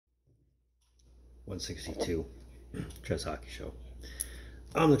162, Trevs Hockey Show.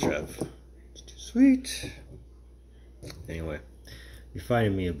 I'm the Trev. It's too sweet. Anyway, you're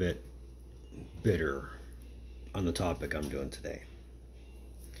finding me a bit bitter on the topic I'm doing today.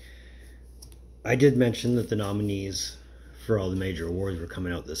 I did mention that the nominees for all the major awards were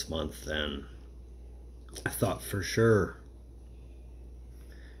coming out this month, and I thought for sure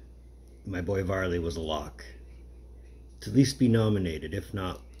my boy Varley was a lock to at least be nominated, if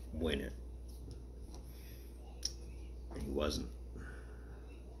not win it. He wasn't.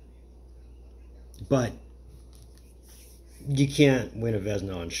 But you can't win a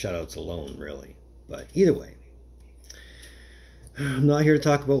Vezina on shutouts alone, really. But either way, I'm not here to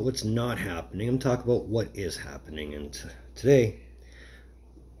talk about what's not happening. I'm talking about what is happening. And today,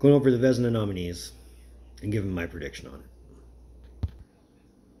 going over the Vezina nominees and giving my prediction on it.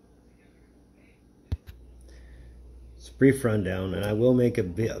 It's a brief rundown, and I will make a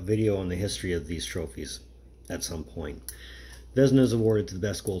video on the history of these trophies at some point. Vezina is awarded to the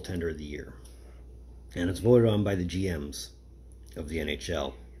best goaltender of the year, and it's voted on by the GMs of the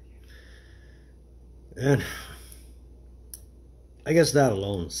NHL. And I guess that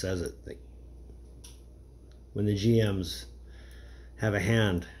alone says it. Like, when the GMs have a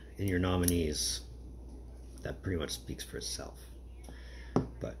hand in your nominees, that pretty much speaks for itself.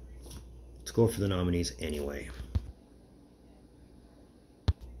 But let's go for the nominees anyway.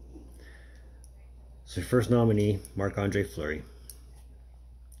 So your first nominee, Marc-Andre Fleury,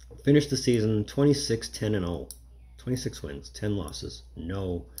 finished the season 26-10-0. 26 wins, 10 losses,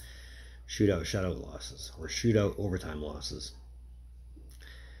 no shutout losses, or shootout overtime losses.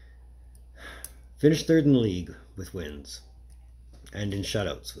 Finished third in the league with wins, and in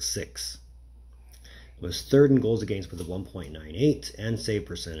shutouts with 6. Was third in goals against with a 1.98, and save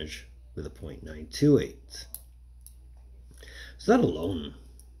percentage with a .928. So that alone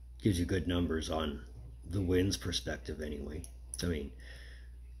gives you good numbers on the wins perspective anyway. I mean,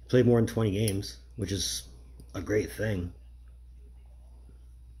 played more than 20 games, which is a great thing.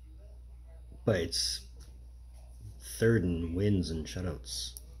 But it's third in wins and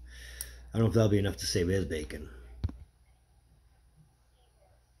shutouts. I don't know if that'll be enough to save his bacon.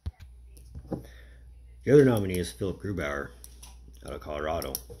 The other nominee is Philip Grubauer out of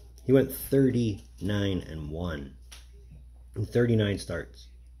Colorado. He went 39-1 in 39 starts.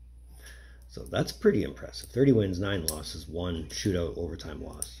 So that's pretty impressive. 30 wins, 9 losses, 1 shootout overtime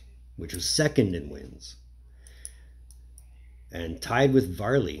loss, which was second in wins. And tied with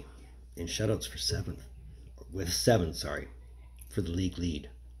Varley in shutouts for 7, for the league lead.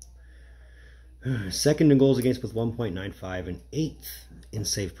 Second in goals against with 1.95 and 8th in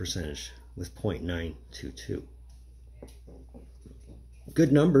save percentage with .922.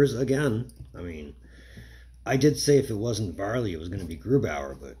 Good numbers again. I mean, I did say if it wasn't Varley, it was going to be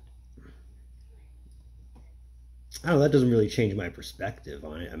Grubauer, but I don't know, that doesn't really change my perspective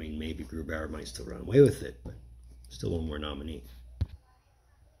on it. I mean, maybe Grubauer might still run away with it, but still one more nominee.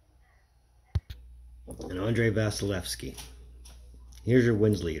 And Andrei Vasilevsky. Here's your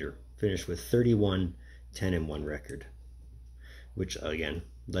wins leader. Finished with 31-10-1 record, which, again,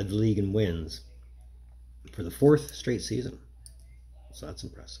 led the league in wins for the 4th straight season. So that's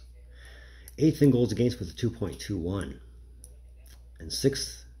impressive. 8th in goals against with a 2.21. And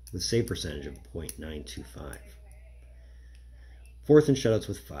 6th with save percentage of .925. 4th in shutouts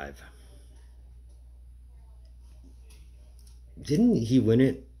with 5. Didn't he win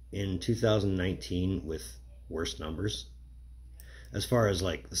it in 2019 with worse numbers? As far as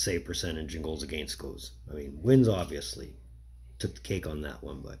like the save percentage and goals against goes. I mean, wins obviously took the cake on that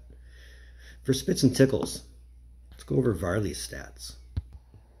one, but for spits and tickles, let's go over Varley's stats.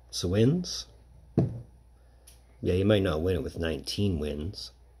 So wins, yeah, you might not win it with 19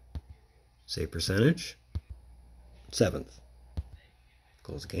 wins. Save percentage, 7th.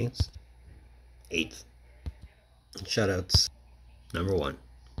 Goals against, 8th. Shutouts, number 1.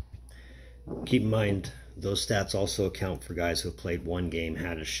 Keep in mind, those stats also account for guys who have played one game,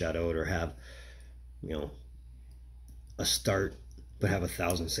 had a shutout, or have, a start, but have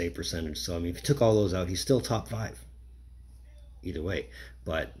 1,000 save percentage. So, I mean, if you took all those out, he's still top 5. Either way.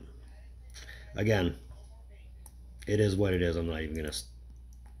 But, again, it is what it is. I'm not even going to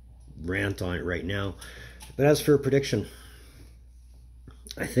rant on it right now. But as for a prediction,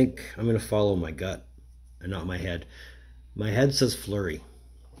 I think I'm going to follow my gut and not my head. My head says Fleury.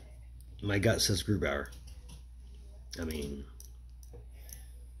 My gut says Grubauer. I mean,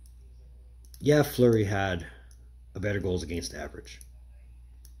 yeah, Fleury had a better goals against average.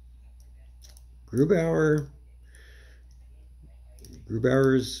 Grubauer's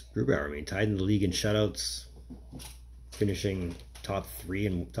Grubauer. I mean, tied in the league in shutouts, finishing top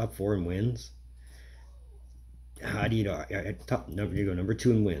 4 in wins. how do you know? You go number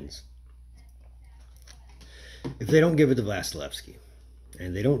 2 in wins. If they don't give it to Vasilevsky,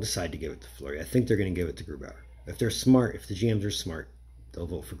 and they don't decide to give it to Fleury, I think they're going to give it to Grubauer. If they're smart, if the GMs are smart, they'll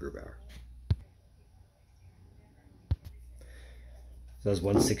vote for Grubauer. So that was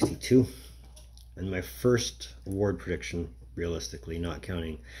 162. And my first award prediction, realistically, not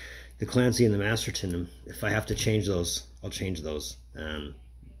counting the Clancy and the Masterton, if I have to change those, I'll change those.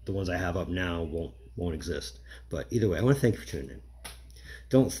 The ones I have up now won't exist. But either way, I want to thank you for tuning in.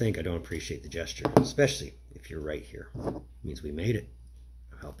 Don't think I don't appreciate the gesture, especially if you're right here. It means we made it.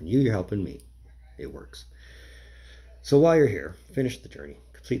 I'm helping you, you're helping me. It works. So while you're here, finish the journey.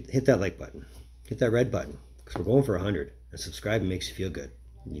 Hit that like button. Hit that red button, because we're going for 100. And subscribing makes you feel good.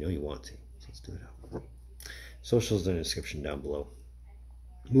 You know you want to. So let's do it now. Socials in the description down below.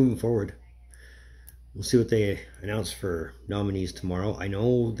 Moving forward, we'll see what they announce for nominees tomorrow. I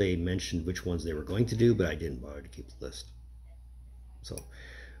know they mentioned which ones they were going to do, but I didn't bother to keep the list. So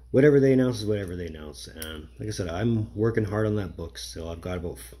whatever they announce is whatever they announce. And like I said, I'm working hard on that book, so I've got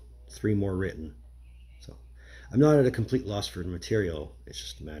about 3 more written. So I'm not at a complete loss for material. It's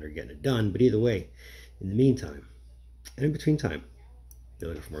just a matter of getting it done. But either way, in the meantime, and in between time, be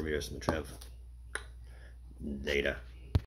looking for more videos from the Trev. Data.